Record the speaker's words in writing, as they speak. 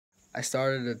I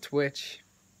started a Twitch.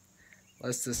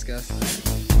 Let's discuss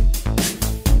that.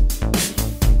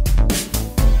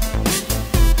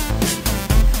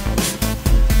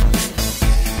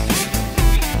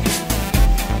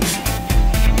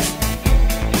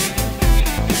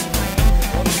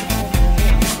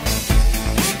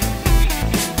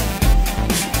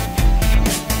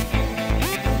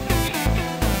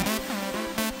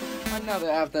 Another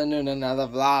afternoon, another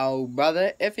vlog,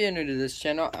 brother. If you're new to this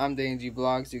channel, I'm DNG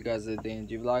Vlogs. You guys are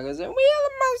DNG Vloggers, and we are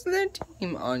the most lit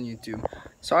team on YouTube.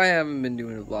 So I haven't been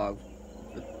doing a vlog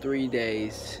for 3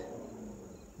 days.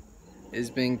 It's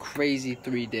been crazy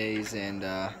 3 days, and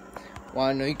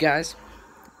wanna know, you guys,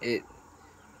 it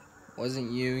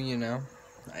wasn't you know.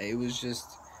 It was just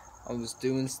I was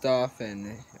doing stuff, and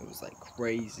it was like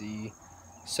crazy.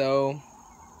 So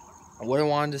what I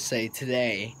wanted to say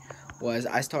today was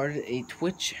I started a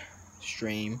Twitch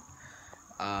stream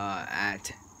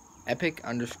at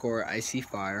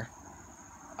epic_icyfire.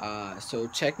 So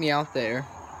check me out there.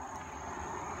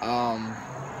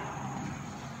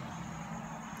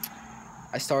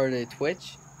 I started a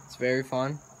Twitch. It's very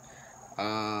fun.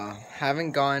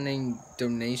 Haven't gotten any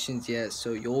donations yet,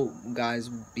 so you'll guys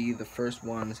be the first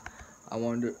ones. I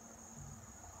wanted to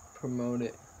promote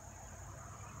it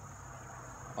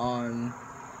on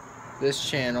this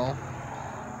channel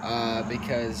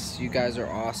because you guys are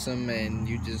awesome and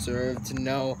you deserve to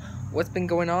know what's been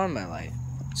going on in my life.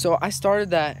 So I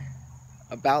started that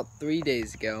about 3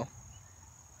 days ago.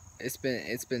 It's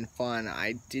been fun.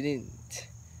 I didn't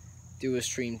do a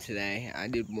stream today. I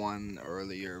did one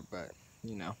earlier, but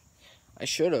you know, I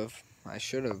should have, but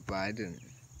I didn't.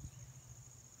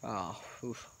 Oh,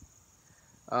 oof.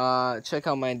 Check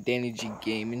out my Danny G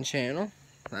Gaming channel.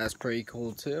 That's pretty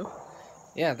cool too.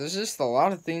 Yeah, there's just a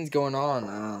lot of things going on.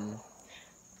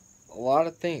 A lot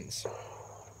of things.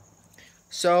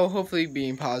 So hopefully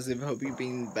being positive, hope you're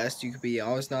being the best you could be.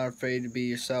 Always not afraid to be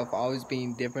yourself. Always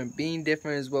being different. Being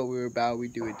different is what we're about. We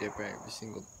do it different every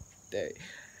single day.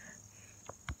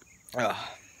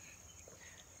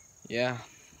 Yeah,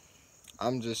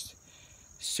 I'm just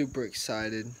super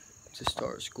excited to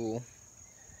start school.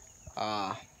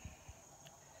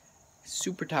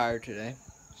 Super tired today.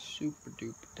 Super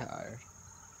duper tired.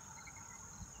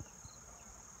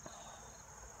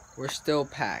 We're still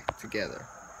packed together.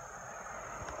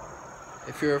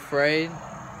 If you're afraid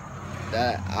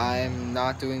that I'm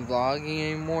not doing vlogging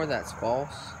anymore, that's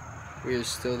false. We are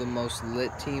still the most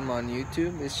lit team on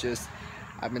YouTube. It's just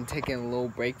I've been taking a little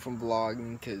break from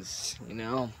vlogging because, you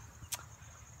know,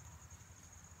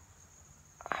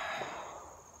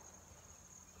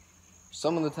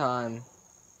 some of the time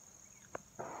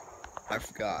I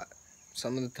forgot.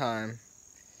 Some of the time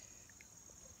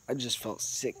I just felt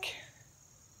sick.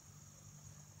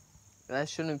 And I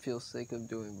shouldn't feel sick of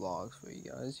doing vlogs for you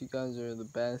guys. You guys are the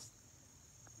best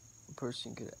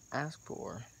person you could ask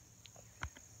for.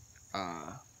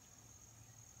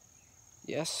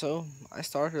 Yeah, so I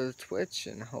started a Twitch,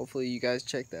 and hopefully you guys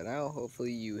check that out.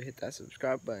 Hopefully you hit that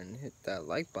subscribe button, hit that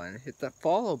like button, hit that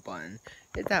follow button,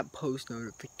 hit that post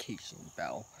notification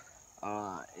bell.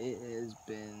 It has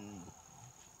been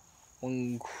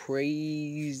one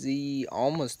crazy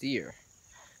almost year.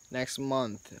 Next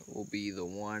month will be the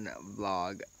 1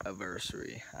 vlog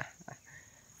anniversary.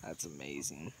 That's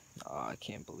amazing. Oh, I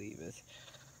can't believe it.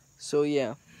 So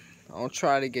yeah, I'll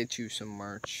try to get you some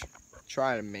merch.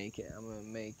 Try to make it. I'm gonna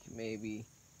make maybe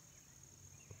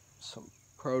some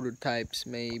prototypes,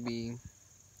 maybe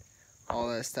all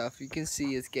that stuff. You can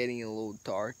see it's getting a little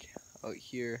dark out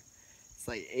here. It's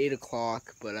like 8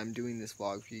 o'clock, but I'm doing this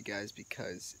vlog for you guys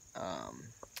because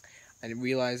I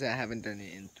realize I haven't done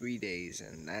it in 3 days,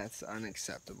 and that's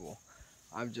unacceptable.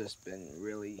 I've just been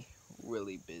really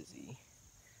busy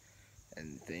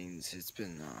and things. It's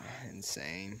been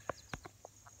insane.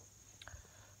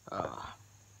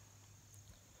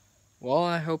 Well,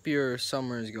 I hope your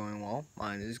summer is going well.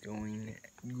 Mine is going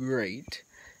great.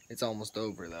 It's almost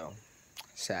over though.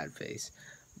 Sad face.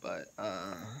 But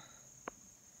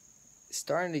it's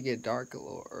starting to get dark a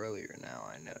little earlier now,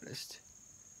 I noticed.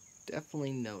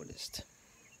 Definitely noticed.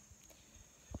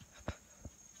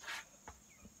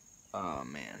 Oh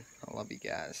man, I love you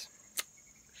guys.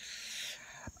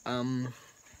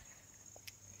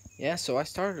 Yeah, so I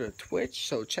started a Twitch,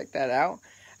 so check that out.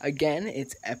 Again,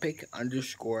 it's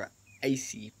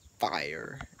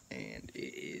epic_icyfire, and it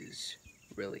is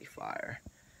really fire.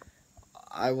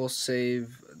 I will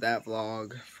save that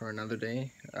vlog for another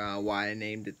day, why I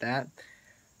named it that.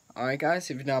 Alright guys,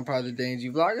 if you're not part of the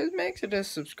DNG Vloggers, make sure to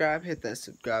subscribe, hit that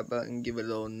subscribe button, give it a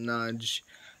little nudge.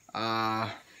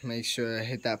 make sure to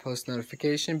hit that post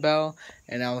notification bell,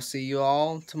 and I will see you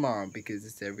all tomorrow because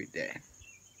it's every day.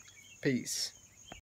 Peace.